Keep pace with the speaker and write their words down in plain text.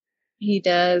He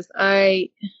does.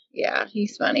 Yeah,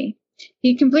 he's funny.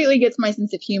 He completely gets my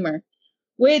sense of humor,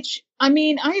 which, I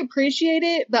mean, I appreciate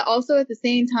it, but also at the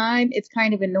same time, it's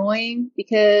kind of annoying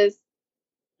because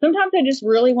sometimes I just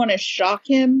really want to shock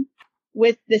him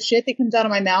with the shit that comes out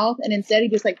of my mouth, and instead he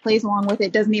just like plays along with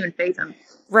it, doesn't even faze him.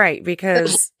 Right,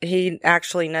 because he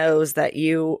actually knows that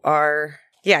you are,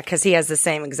 because he has the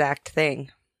same exact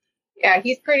thing. Yeah,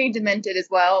 he's pretty demented as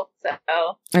well,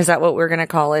 so. Is that what we're going to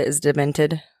call it, is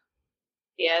demented?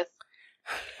 Yes.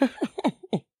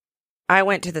 I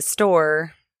went to the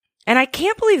store, and I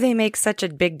can't believe they make such a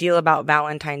big deal about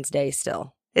Valentine's Day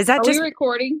still. Is that Are we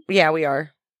recording? Yeah, we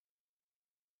are.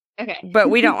 Okay. But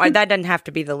we don't, that doesn't have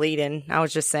to be the lead-in. I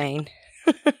was just saying.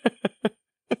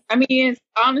 I mean, it's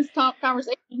honest top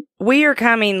conversation. We are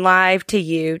coming live to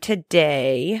you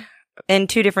today in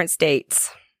 2 different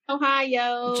states.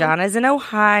 Ohio. Jonna's in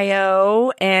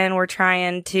Ohio, and we're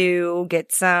trying to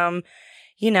get some,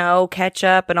 catch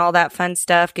up and all that fun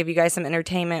stuff, give you guys some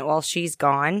entertainment while she's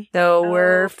gone. So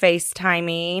we're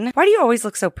FaceTiming. Why do you always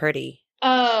look so pretty?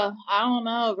 I don't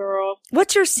know, girl.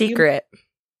 What's your secret?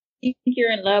 You think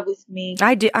you're in love with me.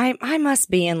 I do. I must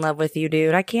be in love with you,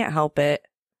 dude. I can't help it.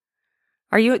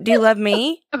 Do you love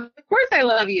me? Of course I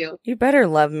love you. You better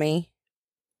love me.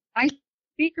 My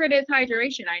secret is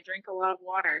hydration. I drink a lot of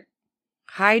water.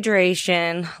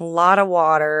 Hydration, a lot of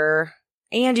water,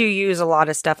 and you use a lot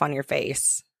of stuff on your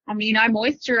face. I mean, I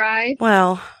moisturize.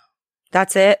 Well,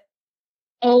 that's it.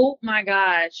 Oh my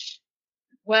gosh.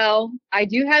 Well, I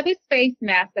do have this face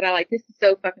mask that I like. This is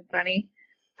so fucking funny.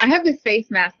 I have this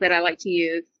face mask that I like to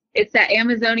use. It's that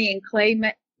Amazonian clay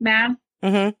mask.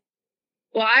 Mm-hmm.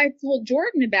 Well, I told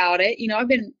Jordan about it.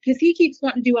 Because he keeps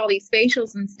wanting to do all these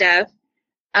facials and stuff.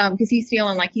 Because he's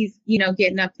feeling like he's,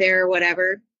 getting up there or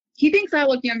whatever. He thinks I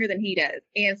look younger than he does.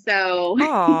 And so,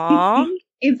 Aww.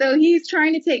 And so he's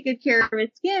trying to take good care of his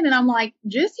skin. And I'm like,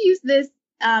 just use this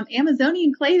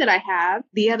Amazonian clay that I have.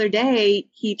 The other day,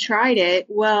 he tried it.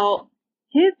 Well,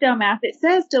 his dumbass, it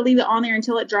says to leave it on there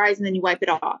until it dries and then you wipe it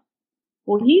off.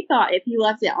 Well, he thought if he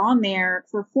left it on there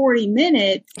for 40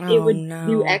 minutes, it would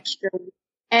do extra.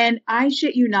 And I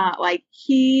shit you not, like,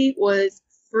 he was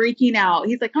freaking out.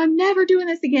 He's like, I'm never doing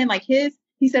this again. Like he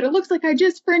said, it looks like I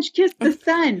just French kissed the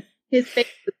sun. His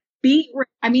face was beet red.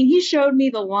 I mean, he showed me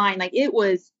the line. Like, it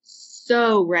was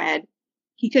so red.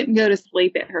 He couldn't go to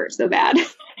sleep. It hurt so bad.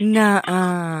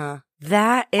 Nuh-uh.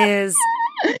 That is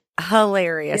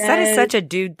hilarious. Yes. That is such a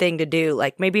dude thing to do.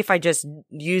 Like, maybe if I just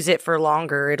use it for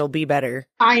longer, it'll be better.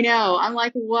 I know. I'm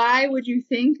like, why would you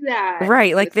think that?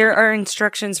 Right. Like, there are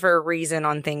instructions for a reason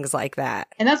on things like that.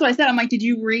 And that's what I said. I'm like, did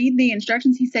you read the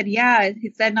instructions? He said, yeah.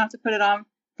 He said not to put it on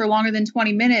for longer than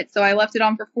 20 minutes. So I left it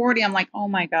on for 40. I'm like, oh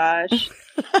my gosh.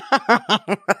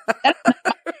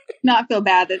 Not feel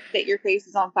bad that your face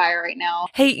is on fire right now.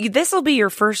 Hey, this will be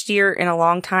your first year in a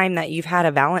long time that you've had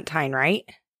a Valentine, right?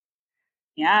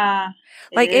 Yeah.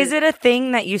 Is it a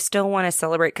thing that you still want to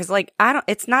celebrate? Because,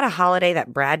 it's not a holiday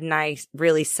that Brad and I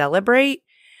really celebrate.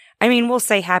 I mean, we'll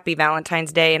say happy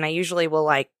Valentine's Day, and I usually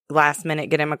will, last minute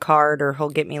get him a card, or he'll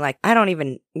get me,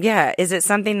 is it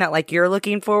something that, you're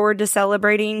looking forward to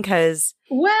celebrating?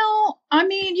 Well, I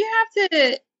mean, you have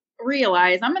to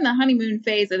realize I'm in the honeymoon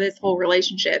phase of this whole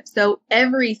relationship. So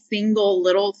every single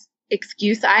little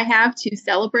excuse I have to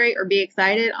celebrate or be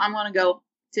excited, I'm going to go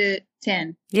to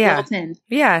 10. Yeah. Level 10.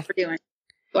 Yeah. For doing.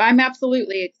 So I'm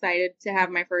absolutely excited to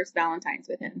have my first Valentine's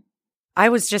with him. I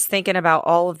was just thinking about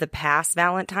all of the past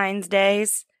Valentine's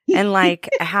days and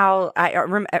how I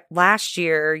remember last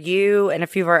year, you and a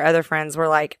few of our other friends were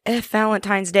like,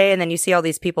 Valentine's Day. And then you see all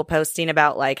these people posting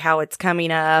about how it's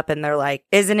coming up, and they're like,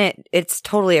 it's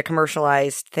totally a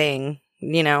commercialized thing,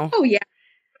 Oh, yeah.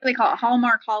 They call it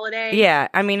Hallmark holiday. Yeah,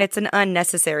 I mean, it's an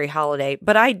unnecessary holiday,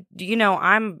 but I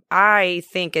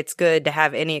think it's good to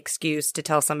have any excuse to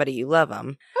tell somebody you love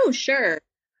them. Oh, sure.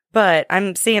 But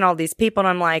I'm seeing all these people and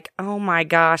I'm like, oh my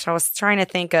gosh, I was trying to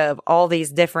think of all these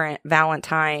different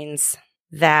Valentines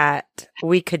that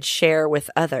we could share with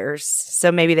others.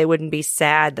 So maybe they wouldn't be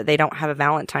sad that they don't have a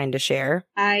Valentine to share.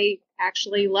 I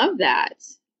actually love that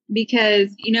because,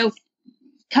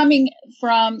 coming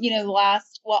from, the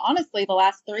last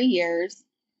 3 years,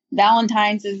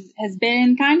 Valentine's has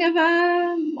been kind of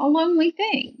a lonely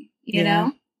thing, you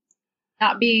know,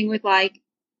 not being with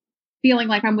feeling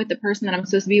like I'm with the person that I'm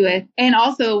supposed to be with. And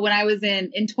also when I was in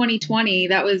 2020,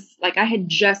 that was I had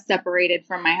just separated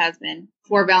from my husband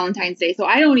for Valentine's Day. So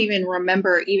I don't even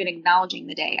remember even acknowledging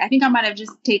the day. I think I might have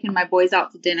just taken my boys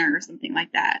out to dinner or something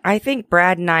like that. I think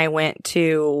Brad and I went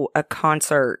to a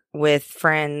concert with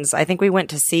friends. I think we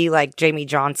went to see like Jamie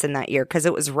Johnson that year because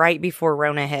it was right before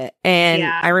Rona hit. And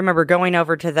I remember going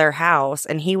over to their house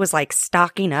and he was like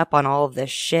stocking up on all of this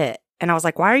shit. And I was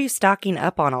like, why are you stocking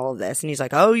up on all of this? And he's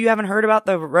like, oh, you haven't heard about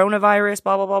the coronavirus,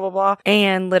 blah, blah, blah, blah, blah.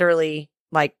 And literally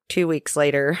like 2 weeks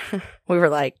later, we were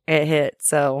like, it hit.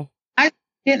 So I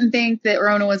didn't think that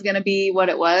Rona was going to be what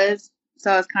it was.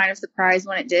 So I was kind of surprised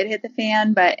when it did hit the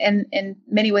fan, but in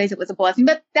many ways it was a blessing.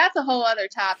 But that's a whole other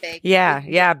topic. Yeah.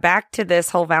 Yeah. Back to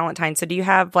this whole Valentine. So do you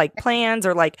have like plans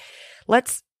or like,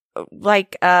 let's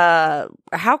like,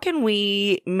 how can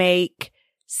we make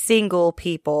single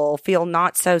people feel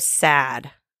not so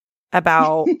sad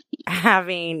about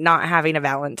not having a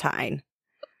Valentine?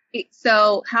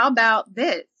 So how about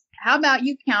this? How about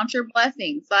you count your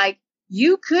blessings? Like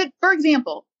you could, for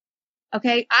example,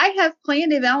 okay, I have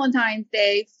planned a Valentine's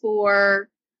Day for,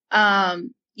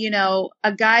 you know,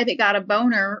 a guy that got a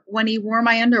boner when he wore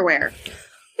my underwear.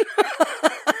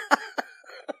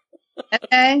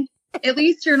 Okay. At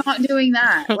least you're not doing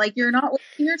that. Like you're not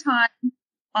wasting your time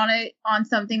on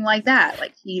something like that.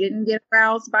 Like he didn't get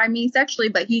aroused by me sexually,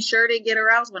 but he sure did get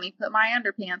aroused when he put my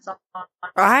underpants on.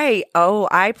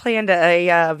 I planned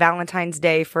a Valentine's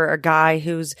Day for a guy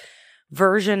whose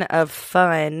version of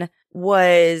fun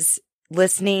was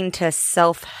listening to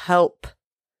self-help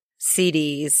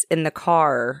CDs in the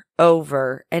car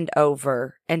over and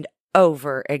over and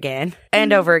over again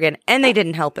and over again. And they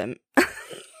didn't help him.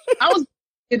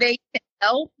 Did they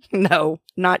help? No,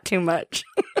 not too much.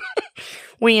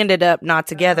 We ended up not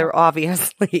together,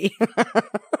 obviously.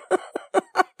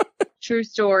 True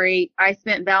story. I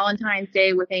spent Valentine's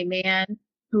Day with a man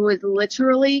who was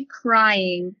literally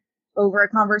crying over a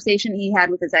conversation he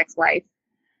had with his ex-wife.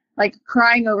 Like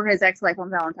crying over his ex-wife on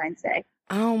Valentine's Day.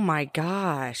 Oh my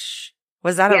gosh.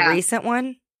 Was that a recent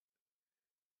one?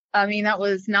 I mean, that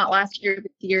was not last year,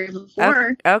 but the year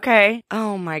before. Okay.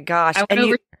 Oh my gosh. I went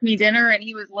over to me dinner and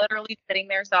he was literally sitting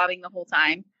there sobbing the whole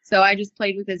time. So I just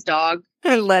played with his dog.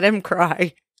 And let him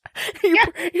cry.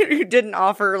 You didn't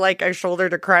offer like a shoulder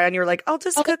to cry on. You were like, I'll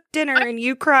just cook dinner and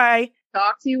you cry.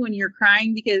 Talk to when you're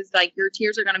crying because like your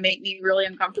tears are going to make me really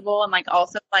uncomfortable. And like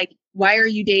also like, why are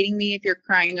you dating me if you're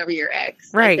crying over your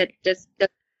ex? Right. Like,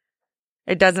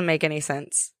 it doesn't make any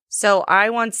sense. So I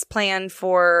once planned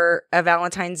for a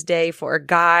Valentine's Day for a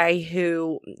guy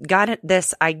who got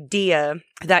this idea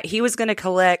that he was going to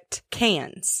collect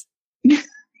cans.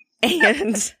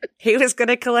 And he was going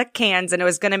to collect cans and it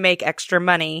was going to make extra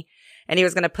money. And he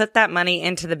was going to put that money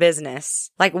into the business.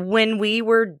 Like when we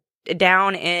were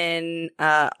down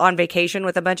on vacation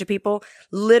with a bunch of people,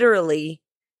 literally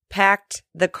packed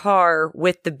the car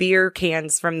with the beer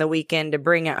cans from the weekend to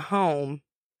bring it home.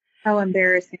 How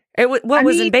embarrassing. What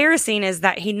was embarrassing is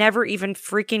that he never even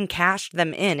freaking cashed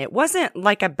them in. It wasn't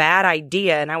like a bad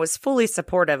idea and I was fully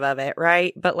supportive of it,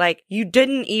 right? But like you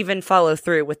didn't even follow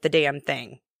through with the damn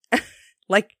thing.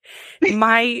 Like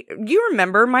you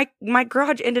remember my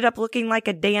garage ended up looking like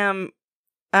a damn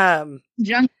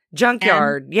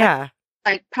junkyard. Yeah.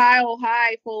 Like pile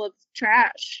high full of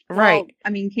trash. Right. Well,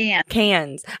 I mean,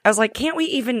 cans. I was like, can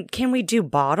we do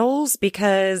bottles?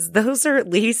 Because those are at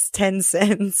least 10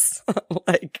 cents.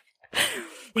 Like,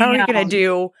 how are we going to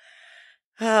do?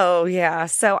 Oh, yeah.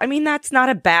 So, I mean, that's not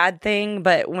a bad thing.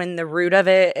 But when the root of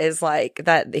it is like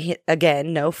that,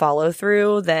 again, no follow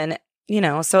through, then, you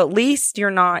know, so at least you're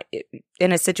not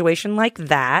in a situation like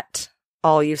that,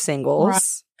 all you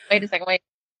singles. Right. Wait a second.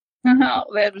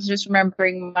 I was just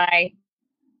remembering my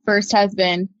first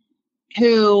husband,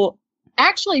 who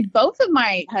actually both of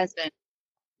my husbands,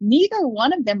 neither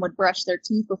one of them would brush their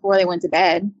teeth before they went to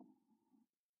bed.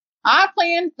 I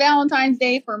planned Valentine's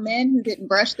Day for men who didn't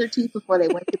brush their teeth before they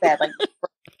went to bed.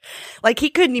 Like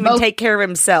he couldn't even take care of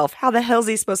himself. How the hell is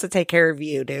he supposed to take care of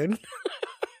you, dude?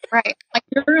 Right. Like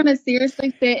you're going to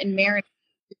seriously sit and marinate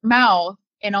your mouth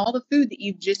in all the food that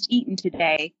you've just eaten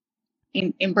today.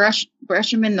 And brush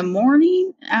them in the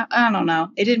morning? I don't know.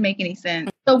 It didn't make any sense.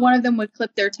 So one of them would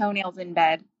clip their toenails in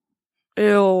bed.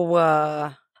 Ew.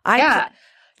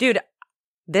 Dude,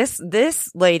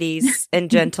 this ladies and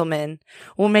gentlemen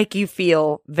will make you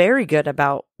feel very good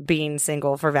about being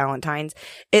single for Valentine's.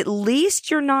 At least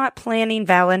you're not planning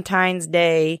Valentine's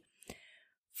Day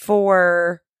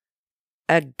for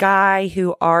a guy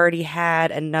who already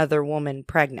had another woman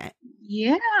pregnant.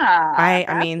 Yeah.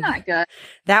 I mean, not good.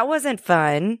 That wasn't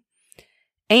fun.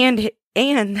 And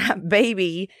that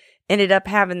baby ended up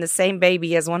having the same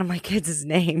baby as one of my kids'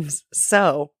 names.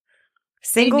 So,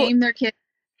 They named their kid.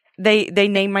 They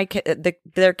named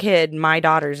their kid my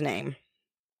daughter's name.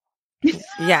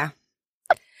 Yeah.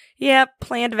 Yep,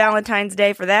 planned Valentine's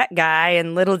Day for that guy,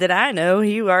 and little did I know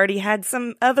he already had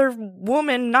some other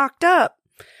woman knocked up.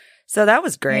 So that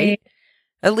was great.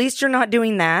 At least you're not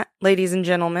doing that, ladies and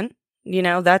gentlemen. You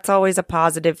know, that's always a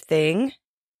positive thing.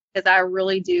 Because I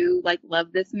really do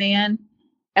love this man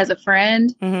as a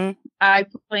friend. Mm-hmm. I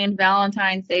planned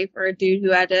Valentine's Day for a dude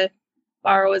who had to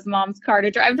borrow his mom's car to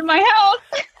drive to my house.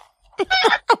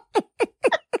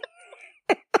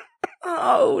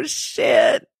 Oh,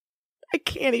 shit. I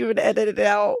can't even edit it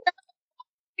out.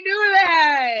 I knew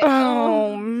that.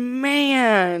 Oh,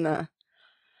 man.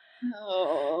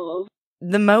 Oh.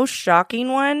 The most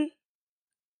shocking one,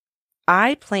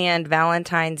 I planned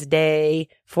Valentine's Day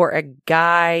for a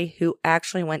guy who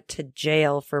actually went to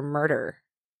jail for murder.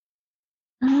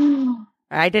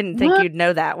 I didn't think you'd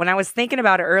know that. When I was thinking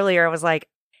about it earlier, I was like,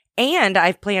 and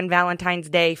I've planned Valentine's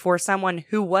Day for someone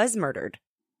who was murdered.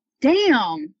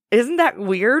 Damn. Isn't that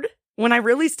weird? When I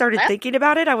really started thinking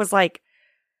about it, I was like,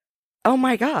 oh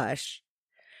my gosh.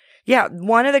 Yeah,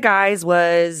 one of the guys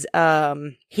was,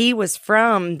 he was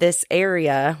from this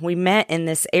area. We met in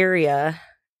this area,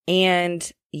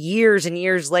 and years and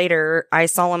years later, I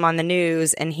saw him on the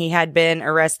news, and he had been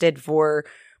arrested for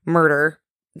murder.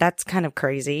 That's kind of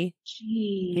crazy.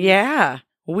 Jeez. Yeah,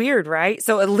 weird, right?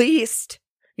 So at least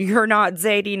you're not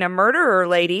dating a murderer,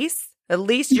 ladies. At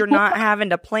least you're not having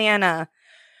to plan a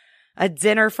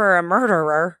dinner for a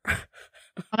murderer.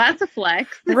 Well, that's a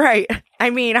flex. Right. I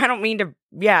mean, I don't mean to,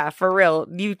 yeah, for real.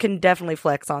 You can definitely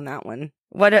flex on that one.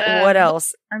 What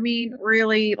else? I mean,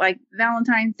 really,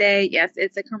 Valentine's Day, yes,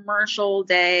 it's a commercial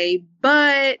day,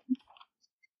 but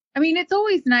I mean, it's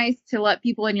always nice to let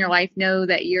people in your life know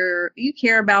that you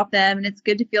care about them, and it's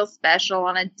good to feel special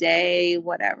on a day,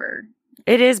 whatever.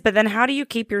 It is, but then how do you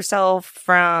keep yourself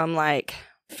from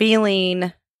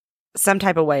feeling some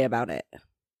type of way about it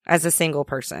as a single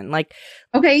person?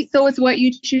 Okay, so it's what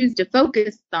you choose to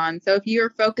focus on. So if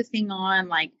you're focusing on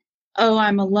oh,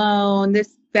 I'm alone,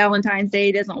 this Valentine's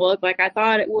Day doesn't look like I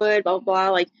thought it would, blah, blah,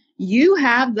 blah. You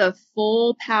have the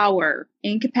full power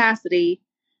and capacity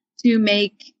to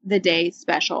make the day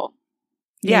special.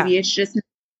 Maybe it's just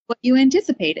what you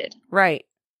anticipated. Right.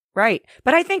 Right.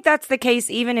 But I think that's the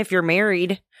case even if you're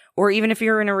married or even if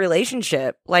you're in a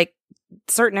relationship.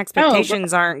 Certain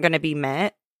expectations aren't going to be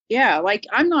met. Yeah.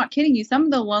 I'm not kidding you. Some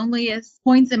of the loneliest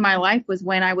points in my life was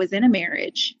when I was in a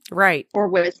marriage. Right. Or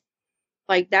with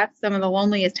that's some of the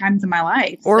loneliest times in my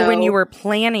life. Or when you were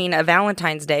planning a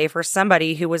Valentine's Day for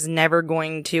somebody who was never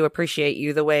going to appreciate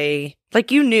you the way,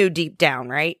 you knew deep down,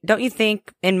 right? Don't you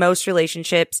think in most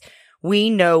relationships, we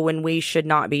know when we should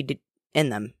not be in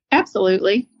them?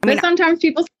 Absolutely. But sometimes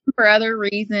people for other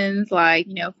reasons,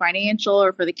 financial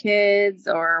or for the kids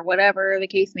or whatever the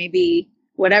case may be,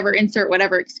 insert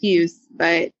whatever excuse.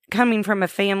 But coming from a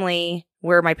family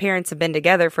where my parents have been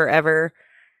together forever,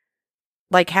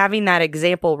 having that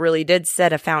example really did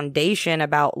set a foundation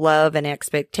about love and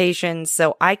expectations.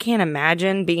 So I can't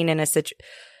imagine being in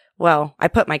well, I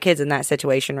put my kids in that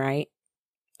situation, right?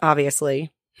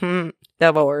 Obviously.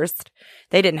 Divorced.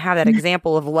 They didn't have that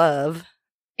example of love.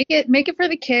 Make it for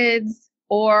the kids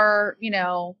or,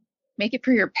 make it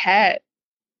for your pet.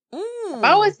 If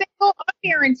I was single, I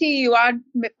guarantee you I'd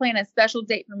plan a special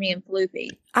date for me and Floofy.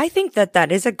 I think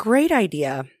that is a great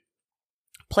idea.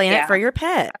 Plan it for your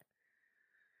pet.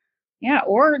 Yeah,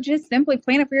 or just simply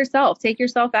plan it for yourself. Take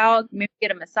yourself out, maybe get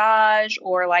a massage,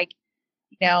 or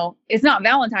it's not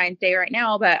Valentine's Day right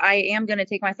now, but I am going to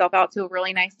take myself out to a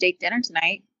really nice steak dinner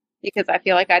tonight because I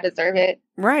feel like I deserve it.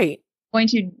 Right. I'm going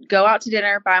to go out to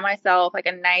dinner by myself,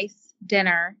 a nice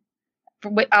dinner.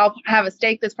 I'll have a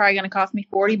steak that's probably going to cost me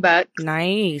 $40.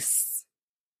 Nice.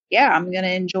 Yeah, I'm going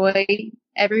to enjoy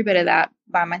every bit of that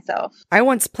by myself. I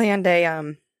once planned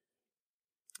a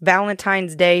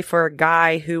Valentine's Day for a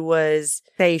guy who was,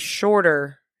 say,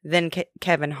 shorter than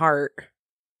Kevin Hart.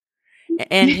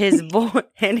 And his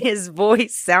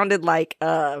voice sounded like,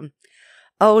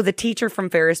 the teacher from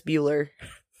Ferris Bueller.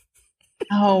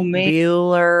 Oh, man.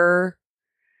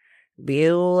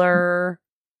 Bueller.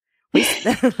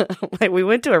 We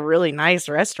went to a really nice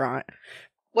restaurant.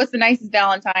 What's the nicest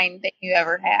Valentine thing you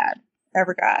ever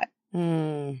got?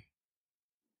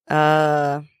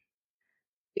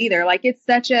 Either it's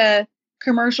such a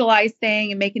commercialized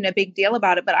thing and making a big deal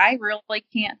about it, but I really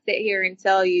can't sit here and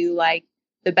tell you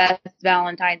the best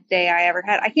Valentine's Day I ever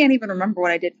had. I can't even remember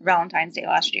what I did for Valentine's Day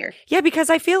last year. Yeah, because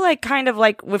I feel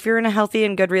if you're in a healthy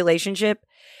and good relationship,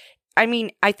 I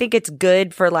mean, I think it's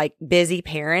good for busy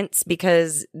parents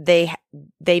because they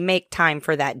make time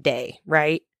for that day,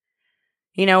 right?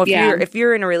 You know, Yeah. if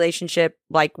you're in a relationship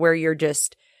like where you're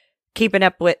just keeping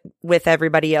up with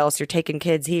everybody else, you're taking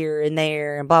kids here and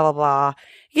there and blah, blah, blah,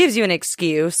 it gives you an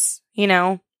excuse, you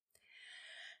know?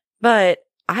 But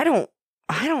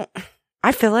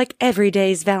I feel like every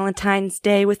day's Valentine's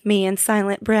Day with me and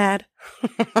Silent Brad.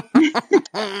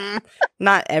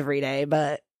 Not every day,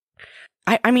 but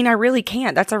I mean, I really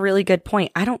can't. That's a really good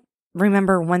point. I don't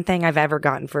remember one thing I've ever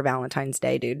gotten for Valentine's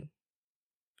Day, dude.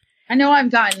 I know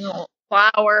I've gotten little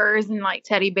flowers and like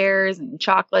teddy bears and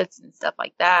chocolates and stuff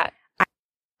like that.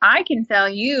 I can tell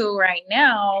you right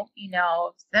now,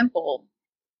 simple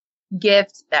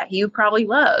gift that you probably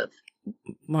love.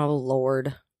 Oh,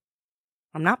 Lord.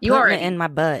 I'm not You putting already- it in my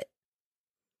butt.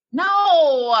 No,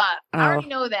 I already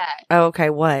know that. Oh, okay.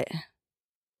 What?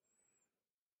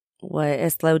 What? A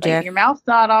slow Like jack? your mouth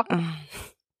sawed off.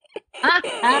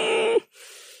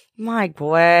 My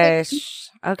gosh.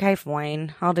 Okay,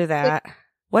 fine. I'll do that.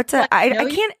 What's a, I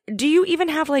can't, do you even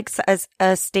have like a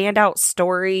standout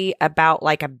story about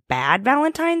like a bad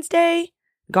Valentine's Day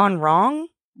gone wrong?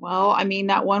 Well, I mean,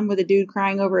 that one with the dude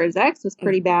crying over his ex was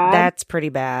pretty bad. That's pretty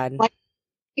bad. Like,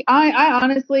 I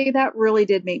honestly, that really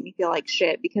did make me feel like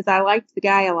shit because I liked the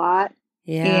guy a lot.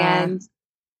 Yeah. And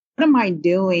what am I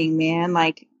doing, man?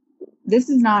 Like, this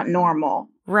is not normal.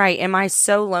 Right. Am I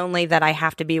so lonely that I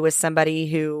have to be with somebody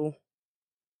who,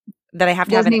 that I have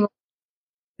to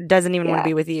doesn't even want to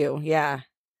be with you? Yeah.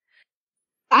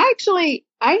 I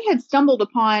had stumbled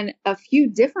upon a few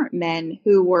different men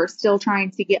who were still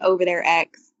trying to get over their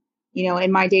ex,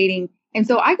 in my dating. And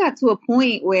so I got to a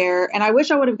point where, and I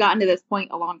wish I would have gotten to this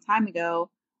point a long time ago,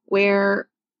 where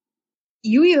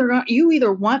you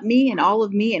either want me and all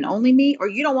of me and only me, or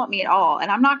you don't want me at all. And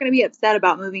I'm not going to be upset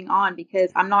about moving on because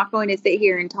I'm not going to sit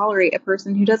here and tolerate a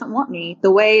person who doesn't want me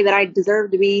the way that I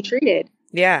deserve to be treated.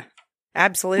 Yeah,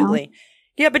 absolutely.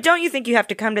 Yeah, but don't you think you have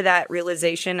to come to that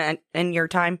realization in your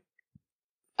time?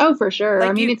 Oh, for sure.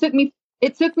 Like I mean, it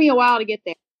took me a while to get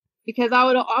there because I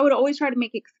would always try to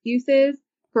make excuses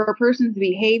for a person's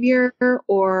behavior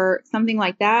or something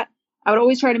like that. I would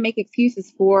always try to make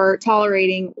excuses for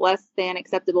tolerating less than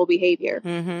acceptable behavior.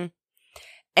 Mm-hmm.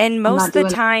 And most of the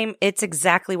time, it's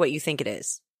exactly what you think it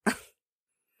is.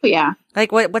 Yeah.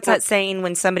 Like what's that saying?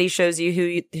 When somebody shows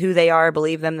you who they are,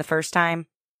 believe them the first time.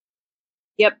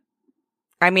 Yep.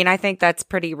 I mean, I think that's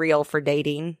pretty real for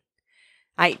dating.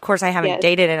 Of course, I haven't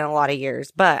dated in a lot of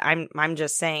years, but I'm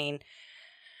just saying.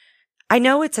 I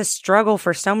know it's a struggle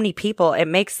for so many people. It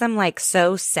makes them like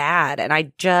so sad, and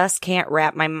I just can't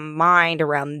wrap my mind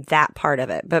around that part of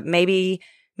it. But maybe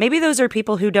those are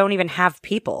people who don't even have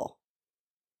people.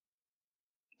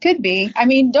 Could be. I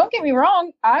mean, don't get me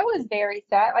wrong. I was very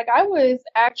sad. Like, I was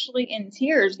actually in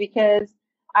tears because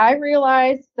I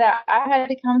realized that I had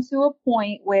to come to a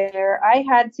point where I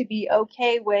had to be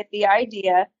okay with the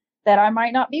idea that I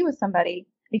might not be with somebody.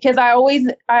 Because I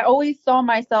always saw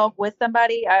myself with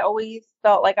somebody. I always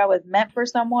felt like I was meant for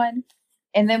someone.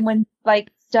 And then when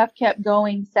like stuff kept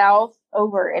going south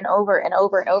over and over and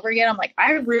over and over again, I'm like,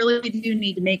 I really do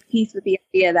need to make peace with the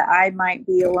idea that I might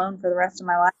be alone for the rest of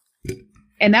my life.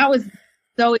 And that was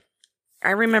so.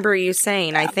 I remember you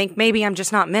saying, I think maybe I'm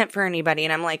just not meant for anybody.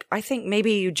 And I'm like, I think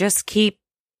maybe you just keep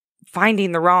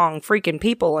finding the wrong freaking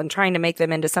people and trying to make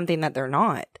them into something that they're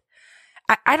not.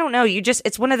 I don't know.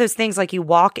 It's one of those things like you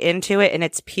walk into it and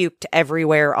it's puked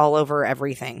everywhere, all over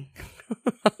everything.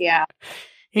 Yeah.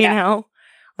 You know,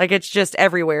 like it's just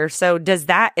everywhere. So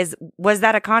was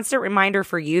that a constant reminder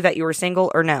for you that you were single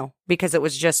or no? Because it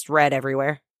was just red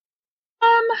everywhere.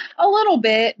 A little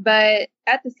bit, but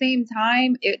at the same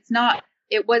time,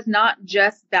 it was not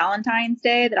just Valentine's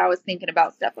Day that I was thinking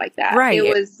about stuff like that. Right.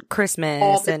 It was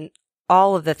Christmas and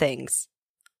all of the things.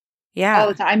 Yeah. All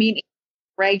the time. I mean,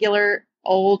 regular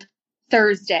old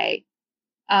Thursday.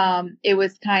 It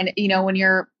was kind of,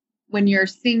 when you're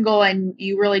single and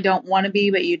you really don't want to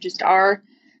be, but you just are,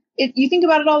 you think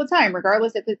about it all the time,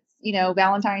 regardless if it's,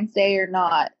 Valentine's Day or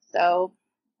not. So,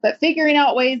 but figuring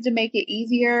out ways to make it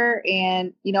easier.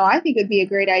 And, I think it would be a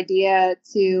great idea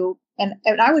to, and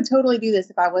I would totally do this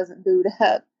if I wasn't booed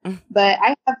up, but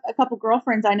I have a couple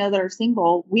girlfriends I know that are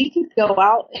single. We could go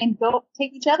out and go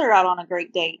take each other out on a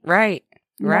great date. Right.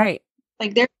 Right.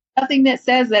 Like there's nothing that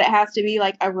says that it has to be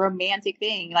like a romantic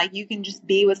thing. Like you can just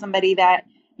be with somebody that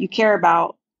you care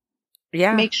about.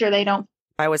 Yeah. Make sure they don't.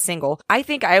 If I was single, I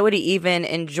think I would even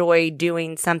enjoy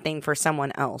doing something for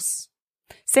someone else.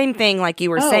 Same thing like you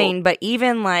were saying, but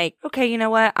even like, okay, you know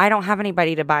what? I don't have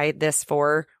anybody to buy this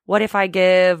for. What if I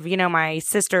give, my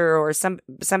sister or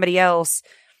somebody else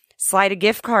slide a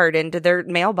gift card into their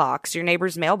mailbox, your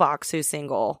neighbor's mailbox who's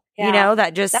single? Yeah.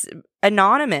 That just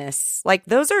anonymous. Like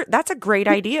that's a great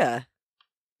idea.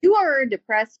 you are a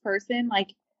depressed person,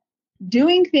 like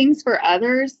doing things for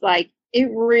others, like it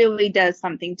really does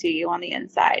something to you on the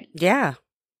inside. Yeah.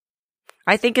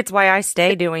 I think it's why I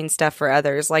stay doing stuff for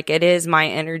others. Like, it is my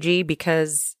energy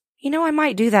because, I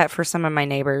might do that for some of my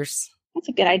neighbors. That's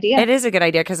a good idea. It is a good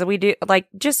idea because we do, like,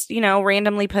 just,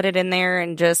 randomly put it in there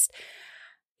and just,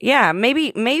 yeah,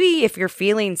 maybe if you're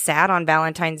feeling sad on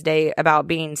Valentine's Day about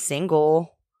being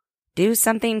single, do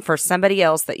something for somebody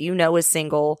else that is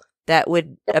single that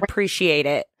would appreciate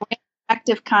it. Act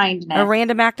of kindness. A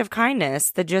random act of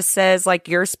kindness that just says, like,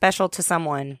 you're special to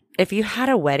someone. If you had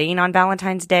a wedding on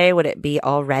Valentine's Day, would it be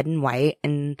all red and white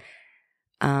and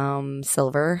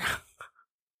silver?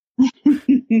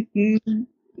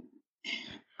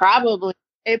 Probably.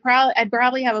 I'd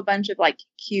probably have a bunch of like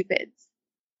cupids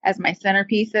as my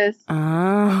centerpieces.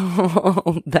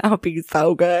 Oh, that would be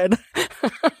so good.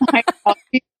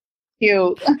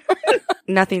 Cute.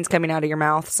 Nothing's coming out of your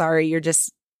mouth. Sorry,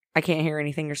 I can't hear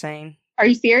anything you're saying. Are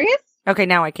you serious? Okay,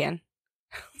 now I can.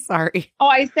 Sorry. Oh,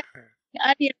 I said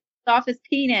onion off his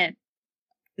penis.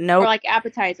 No. Or like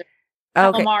appetizer.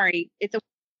 Okay. Calamari. It's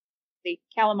a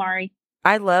calamari.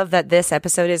 I love that this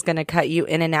episode is going to cut you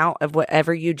in and out of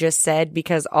whatever you just said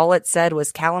because all it said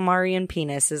was calamari and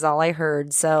penis is all I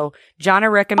heard. So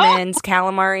Jonna recommends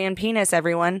calamari and penis,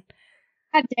 everyone.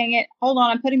 God dang it. Hold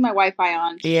on. I'm putting my Wi-Fi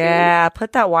on. Yeah,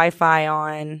 put that Wi-Fi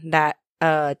on that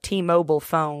T-Mobile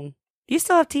phone. Do you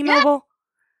still have T-Mobile?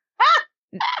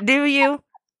 Do you?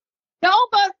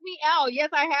 Don't bust me out. Yes,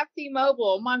 I have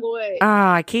T-Mobile. My boy.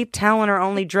 I keep telling her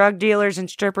only drug dealers and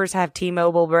strippers have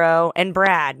T-Mobile, bro. And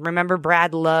Brad. Remember,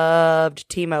 Brad loved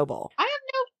T-Mobile. I have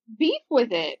no beef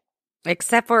with it.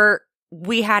 Except for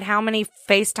we had how many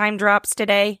FaceTime drops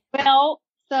today? Well,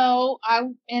 so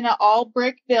I'm in an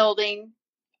all-brick building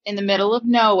in the middle of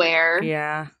nowhere.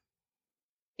 Yeah.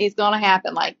 It's going to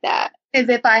happen like that. Because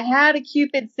if I had a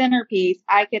Cupid centerpiece,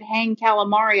 I could hang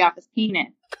calamari off his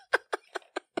penis.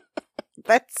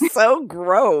 That's so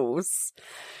gross.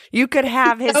 You could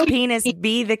have his penis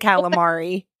be the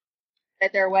calamari.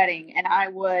 At their wedding, and I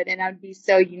would, and I'd be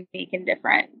so unique and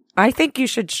different. I think you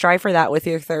should strive for that with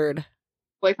your third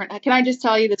boyfriend. Can I just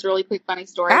tell you this really quick funny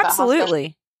story?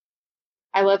 Absolutely.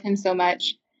 I love him so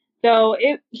much. So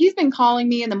he's been calling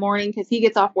me in the morning because he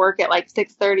gets off work at like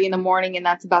 6:30 in the morning, and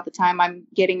that's about the time I'm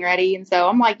getting ready. And so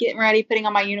I'm like getting ready, putting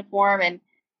on my uniform, and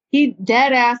he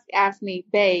dead asked me,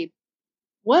 babe,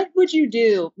 what would you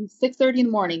do? 6:30 in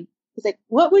the morning. He's like,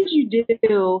 what would you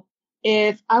do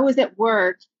if I was at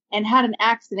work and had an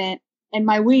accident and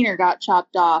my wiener got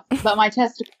chopped off, but my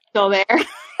testicle's still there?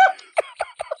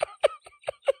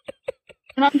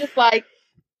 And I'm just like,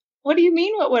 what do you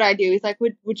mean? What would I do? He's like,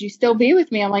 would you still be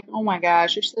with me? I'm like, oh my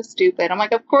gosh, you're so stupid. I'm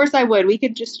like, of course I would. We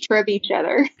could just trip each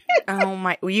other. Oh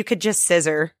my, well, you could just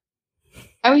scissor.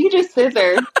 Oh, you could just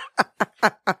scissor.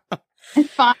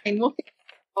 It's fine. We'll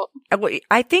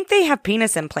I think they have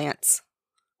penis implants.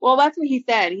 Well, that's what he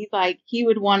said. He's like, he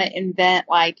would want to invent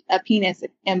like a penis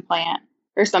implant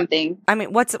or something. I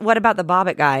mean, what about the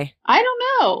Bobbit guy? I don't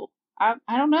know.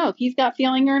 I don't know if he's got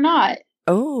feeling or not.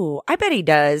 Oh, I bet he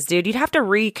does, dude. You'd have to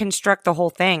reconstruct the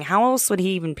whole thing. How else would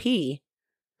he even pee?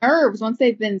 Nerves once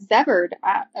they've been severed.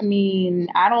 I mean,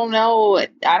 I don't know.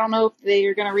 I don't know if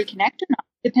they're going to reconnect or not.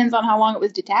 Depends on how long it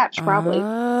was detached, probably.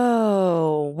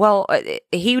 Oh, well,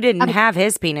 he didn't have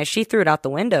his penis. She threw it out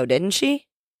the window, didn't she?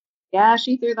 Yeah,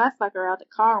 she threw that sucker out the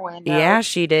car window. Yeah,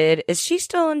 she did. Is she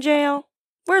still in jail?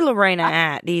 Where Lorena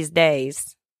at these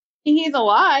days? He's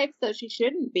alive, so she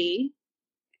shouldn't be.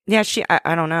 Yeah,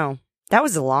 I don't know. That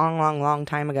was a long, long, long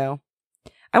time ago.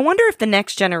 I wonder if the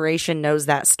next generation knows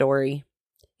that story.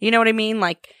 You know what I mean?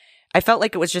 Like, I felt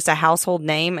like it was just a household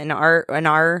name in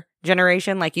our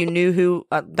generation. Like, you knew who,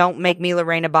 don't make me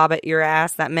Lorena Bobbitt your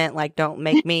ass. That meant, like, don't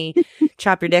make me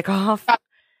chop your dick off. Chop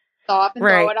it off and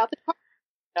throw it out the car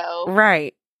window.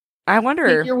 Right. I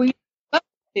wonder. Make your wiener buzzard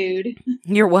food.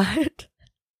 Your what?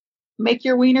 Make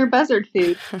your wiener buzzard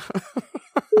food.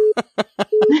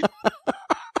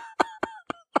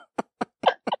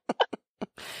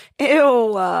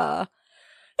 Ew.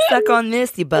 Suck on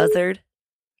this, you buzzard.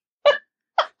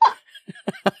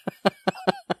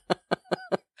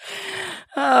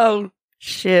 Oh,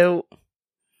 shoot.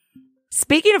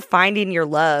 Speaking of finding your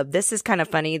love, this is kind of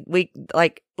funny.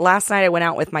 Last night I went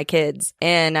out with my kids,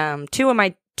 and two of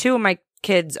my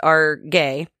kids are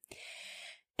gay.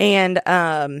 And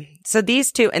so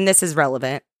these two, and this is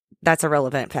relevant. That's a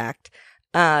relevant fact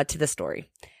to the story.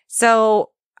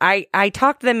 So I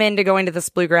talked them into going to this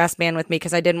bluegrass band with me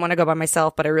because I didn't want to go by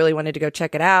myself, but I really wanted to go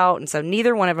check it out. And so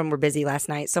neither one of them were busy last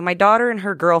night. So my daughter and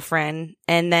her girlfriend,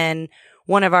 and then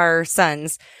one of our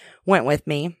sons went with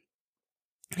me.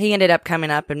 He ended up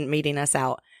coming up and meeting us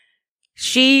out.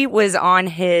 She was on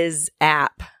his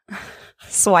app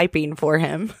swiping for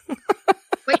him.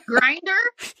 Wait,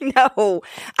 Grindr? No,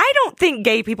 I don't think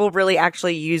gay people really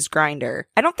actually use Grindr.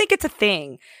 I don't think it's a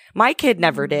thing. My kid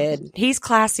never did. He's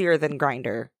classier than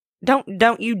Grindr.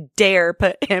 Don't you dare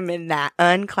put him in that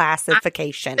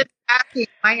unclassification.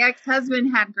 My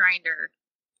ex-husband had Grindr.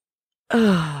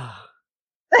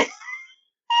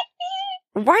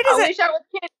 Why does I wish I was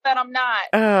kidding, but I'm not.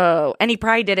 Oh, and he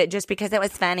probably did it just because it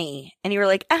was funny. And you were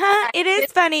like, it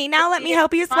is funny. Now let me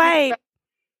help you swipe.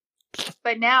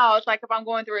 But now it's like if I'm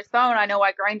going through his phone, I know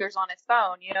why Grindr's on his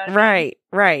phone. You know what I mean?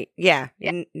 Right. Yeah.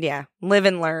 Yeah. Live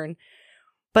and learn.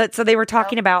 But so they were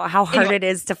talking about how hard it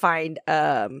is to find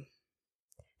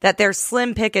that there's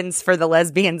slim pickings for the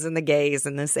lesbians and the gays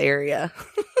in this area.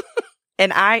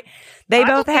 And they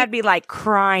both had me like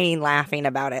crying laughing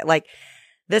about it. Like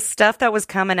this stuff that was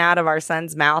coming out of our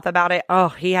son's mouth about it. Oh,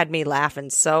 he had me laughing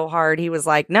so hard. He was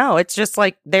like, no, it's just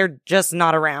like they're just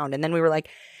not around. And then we were like,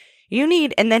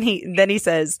 and then he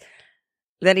says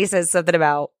something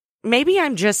about maybe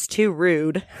I'm just too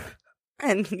rude.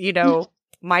 And,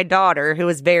 my daughter, who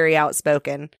is very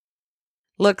outspoken,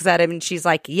 looks at him and she's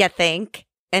like, you think?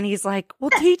 And he's like,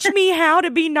 well, teach me how to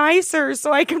be nicer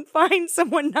so I can find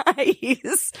someone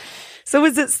nice. So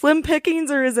is it slim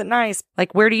pickings or is it nice?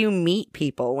 Like, where do you meet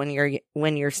people when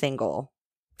you're single?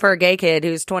 For a gay kid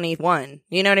who's 21,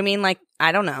 you know what I mean? Like,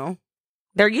 I don't know.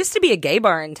 There used to be a gay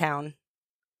bar in town.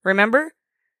 Remember?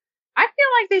 I feel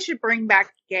like they should bring back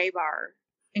a gay bar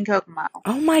in Kokomo.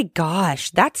 Oh my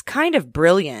gosh, that's kind of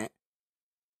brilliant.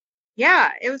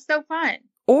 Yeah, it was so fun.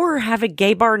 Or have a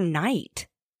gay bar night.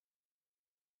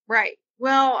 Right.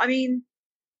 Well, I mean,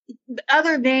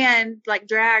 other than like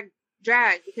drag,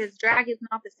 because drag is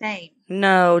not the same.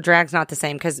 No, drag's not the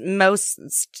same because most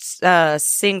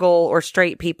single or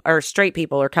straight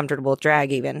people are comfortable with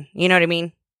drag even. You know what I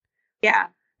mean? Yeah.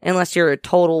 Unless you're a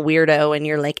total weirdo and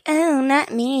you're like, oh,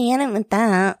 not me. I don't want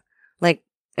that. Like,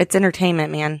 it's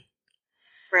entertainment, man.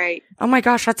 Right. Oh my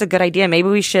gosh, that's a good idea. Maybe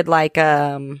we should like,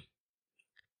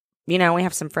 we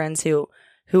have some friends who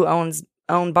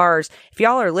own bars. If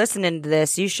y'all are listening to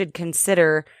this, you should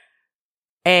consider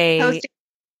a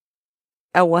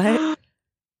what? Oh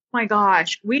my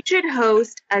gosh, we should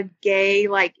host a gay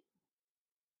like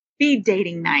speed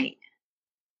dating night.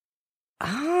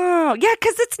 Oh, yeah,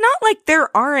 because it's not like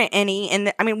there aren't any.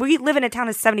 And we live in a town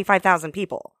of 75,000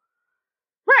 people.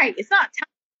 Right. It's not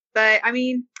tiny, but I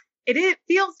mean, it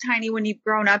feels tiny when you've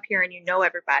grown up here and you know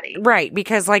everybody. Right.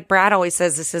 Because like Brad always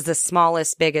says, this is the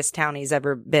smallest, biggest town he's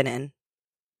ever been in.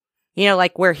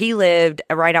 Like where he lived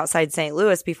right outside St.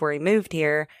 Louis before he moved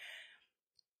here.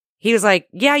 He was like,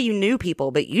 yeah, you knew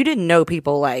people, but you didn't know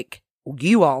people like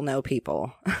you all know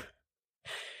people.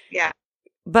 Yeah.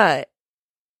 But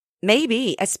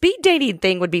maybe a speed dating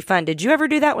thing would be fun. Did you ever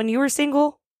do that when you were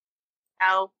single?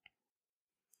 No.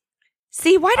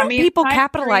 See, why don't people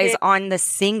capitalize on the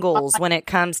singles when it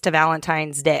comes to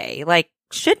Valentine's Day? Like,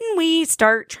 shouldn't we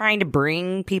start trying to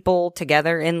bring people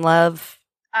together in love?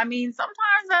 I mean,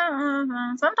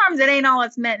 sometimes it ain't all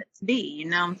it's meant to be. You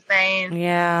know what I'm saying?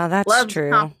 Yeah, that's Love's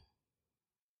true.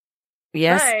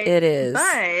 Yes, it is.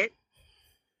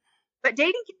 But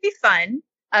dating can be fun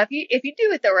if you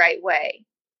do it the right way.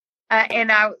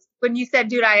 When you said,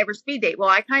 "Dude, I ever speed date?" Well,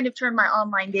 I kind of turned my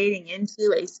online dating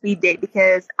into a speed date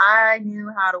because I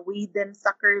knew how to weed them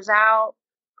suckers out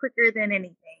quicker than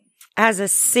anything. As a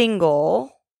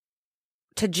single,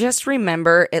 to just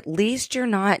remember, at least you're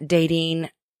not dating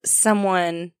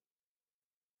someone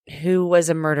who was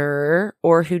a murderer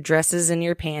or who dresses in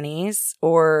your panties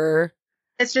or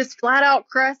it's just flat out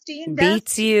crusty and dusty.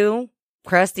 Beats you,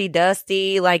 crusty,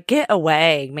 dusty. Like, get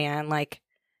away, man. Like,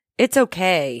 it's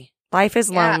okay. Life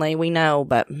is lonely, we know,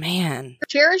 but man.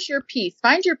 Cherish your peace.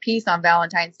 Find your peace on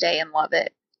Valentine's Day and love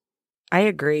it. I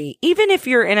agree. Even if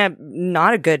you're in a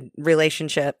not a good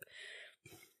relationship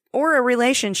or a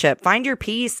relationship, find your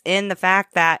peace in the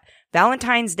fact that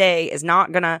Valentine's Day is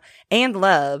not gonna, and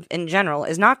love in general,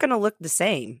 is not gonna look the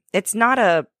same. It's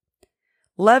not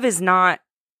love is not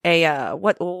a,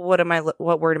 what word am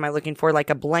I looking for? Like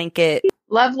a blanket.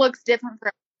 Love looks different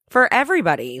for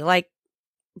everybody. Like,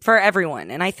 for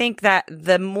everyone. And I think that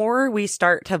the more we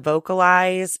start to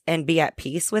vocalize and be at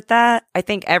peace with that, I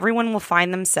think everyone will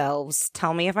find themselves,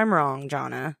 tell me if I'm wrong,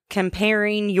 Jonna,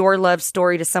 comparing your love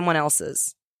story to someone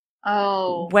else's.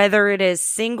 Oh. Whether it is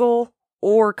single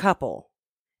or couple.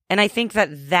 And I think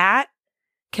that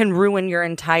can ruin your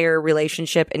entire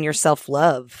relationship and your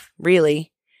self-love,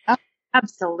 really. Oh,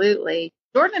 absolutely.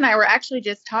 Jordan and I were actually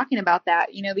just talking about that,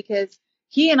 because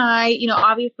he and I, you know,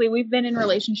 obviously we've been in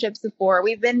relationships before,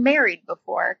 we've been married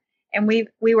before, and we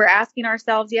were asking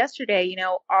ourselves yesterday, you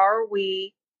know, are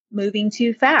we moving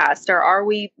too fast, or are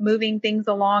we moving things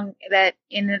along that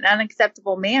in an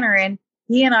unacceptable manner? And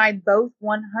he and I both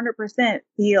 100%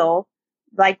 feel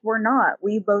like we're not.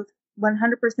 We both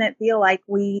 100% feel like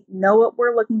we know what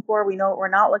we're looking for, we know what we're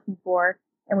not looking for,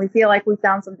 and we feel like we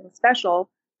found something special.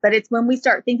 But it's when we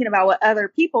start thinking about what other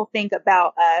people think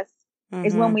about us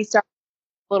is when we start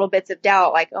little bits of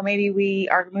doubt, like, oh, maybe we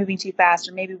are moving too fast,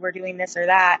 or maybe we're doing this or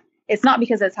that. It's not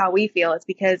because that's how we feel. It's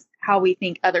because how we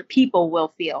think other people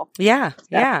will feel. Yeah. So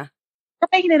Yeah. we're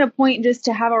making it a point just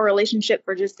to have a relationship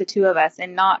for just the two of us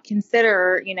and not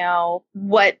consider, you know,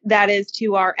 what that is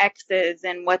to our exes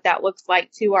and what that looks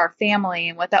like to our family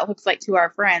and what that looks like to our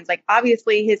friends. Like,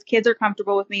 obviously his kids are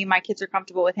comfortable with me. My kids are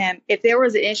comfortable with him. If there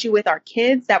was an issue with our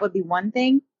kids, that would be one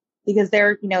thing, because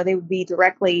they're, you know, they would be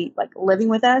directly like living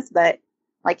with us. But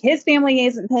like, his family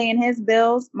isn't paying his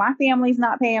bills, my family's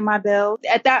not paying my bills.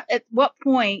 At what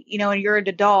point, you know, when you're an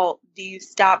adult, do you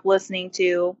stop listening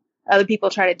to other people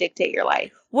try to dictate your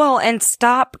life? Well, and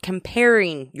stop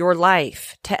comparing your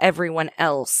life to everyone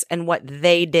else and what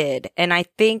they did. And I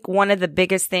think one of the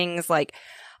biggest things, like,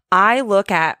 I look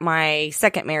at my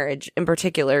second marriage in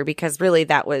particular, because really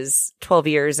that was 12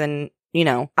 years. And, you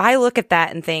know, I look at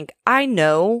that and think, I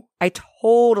know I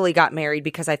totally got married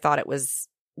because I thought it was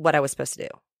what I was supposed to do.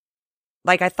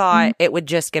 Like, I thought it would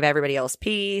just give everybody else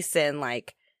peace and,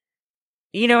 like,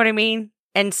 you know what I mean?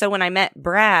 And so when I met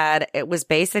Brad, it was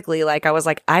basically like, I was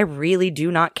like, I really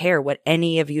do not care what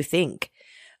any of you think.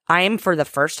 I am, for the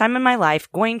first time in my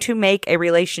life, going to make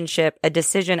a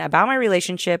decision about my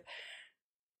relationship,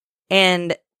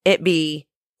 and it be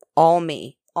all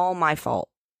me, all my fault.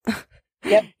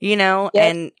 Yep. You know? Yep.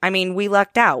 And I mean, we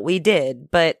lucked out. We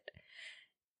did. But,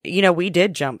 you know, we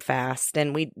did jump fast,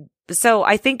 so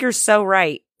I think you're so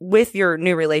right with your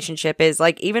new relationship. Is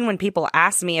like, even when people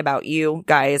ask me about you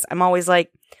guys, I'm always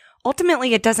like,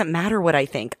 ultimately, it doesn't matter what I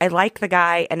think. I like the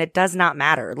guy, and it does not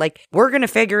matter. Like, we're going to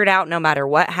figure it out no matter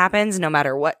what happens, no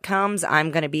matter what comes.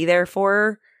 I'm going to be there for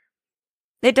her.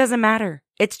 It doesn't matter.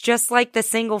 It's just like the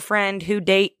single friend who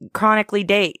chronically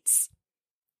dates.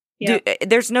 Yep.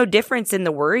 There's no difference in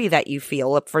the worry that you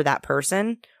feel for that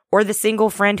person, or the single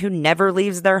friend who never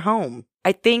leaves their home.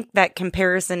 I think that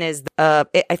comparison is, I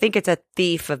think it's a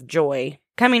thief of joy,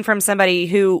 coming from somebody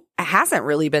who hasn't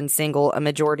really been single a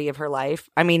majority of her life.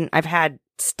 I mean, I've had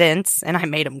stints and I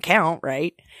made them count,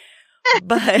 right?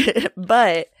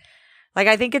 but like,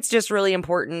 I think it's just really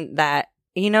important that,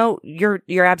 you know,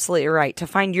 you're absolutely right to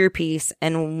find your peace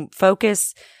and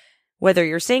focus, whether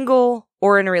you're single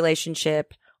or in a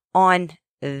relationship, on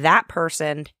that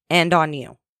person and on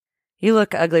you. You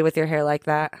look ugly with your hair like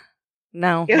that.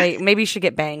 No, wait, maybe you should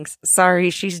get bangs.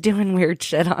 Sorry, she's doing weird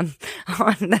shit on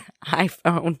the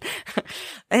iPhone.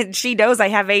 And she knows I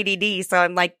have ADD, so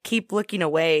I'm like, keep looking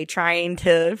away, trying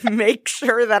to make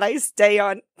sure that I stay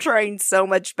on, trying so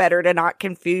much better to not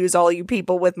confuse all you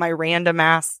people with my random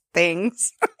ass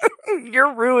things.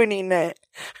 You're ruining it.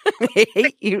 I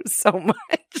hate you so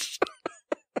much.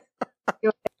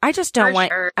 I just don't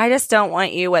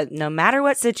want you, no matter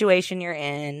what situation you're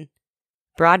in,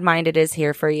 Broad-minded is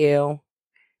here for you.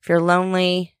 If you're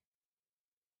lonely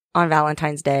on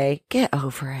Valentine's Day, get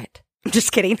over it. I'm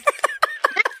just kidding.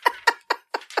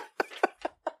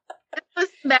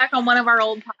 Listen back on one of our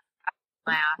old podcasts.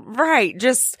 Laugh. Right.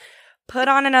 Just put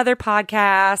on another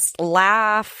podcast,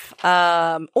 laugh.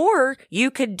 Or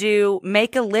you could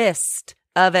make a list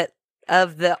of it,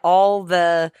 of all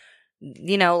the,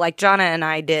 you know, like Jonna and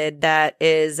I did, that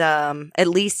is, at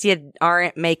least you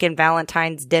aren't making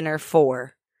Valentine's dinner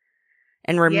for.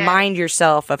 And remind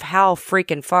yourself of how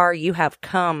freaking far you have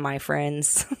come, my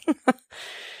friends.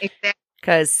 Exactly.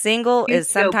 Because single is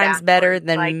sometimes better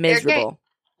than miserable.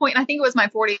 Point. I think it was my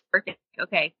 40th birthday.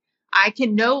 Okay. I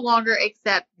can no longer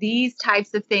accept these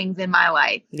types of things in my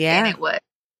life. Yeah. And it was,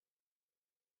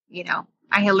 you know,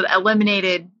 I had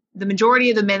eliminated the majority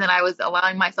of the men that I was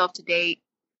allowing myself to date.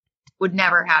 Would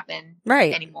never happen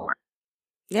anymore.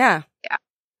 Yeah. Yeah.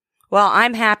 Well,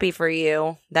 I'm happy for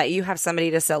you that you have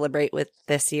somebody to celebrate with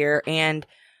this year, and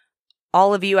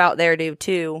all of you out there do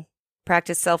too.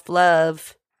 Practice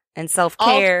self-love and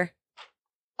self-care.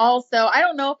 Also, I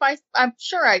don't know if I'm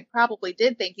sure I probably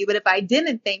did thank you, but if I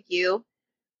didn't thank you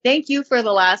for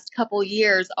the last couple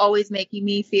years, always making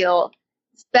me feel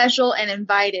special and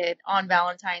invited on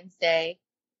Valentine's Day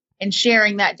and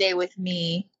sharing that day with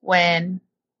me when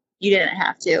you didn't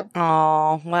have to.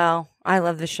 Oh, well, I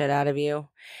love the shit out of you.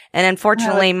 And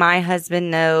unfortunately, my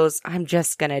husband knows I'm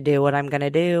just going to do what I'm going to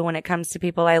do when it comes to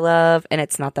people I love. And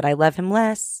it's not that I love him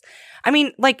less. I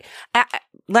mean, like,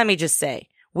 let me just say,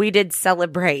 we did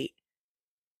celebrate,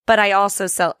 but I also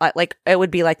like, it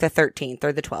would be like the 13th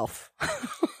or the 12th.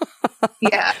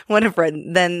 Yeah.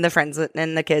 Then the friends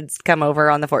and the kids come over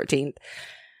on the 14th.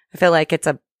 I feel like it's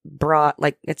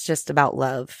it's just about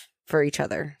love for each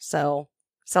other. So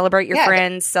celebrate your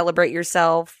friends, celebrate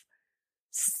yourself.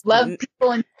 Love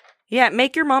people.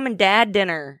 Make your mom and dad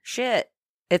dinner. Shit.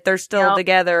 If they're still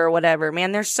together or whatever.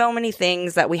 Man, there's so many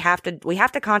things that we have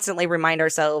to constantly remind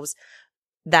ourselves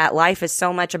that life is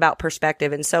so much about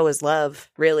perspective, and so is love,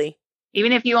 really.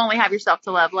 Even if you only have yourself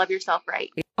to love yourself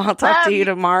right. I'll talk to you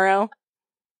tomorrow.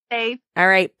 Safe. All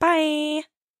right. Bye.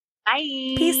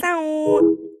 Bye. Peace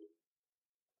out.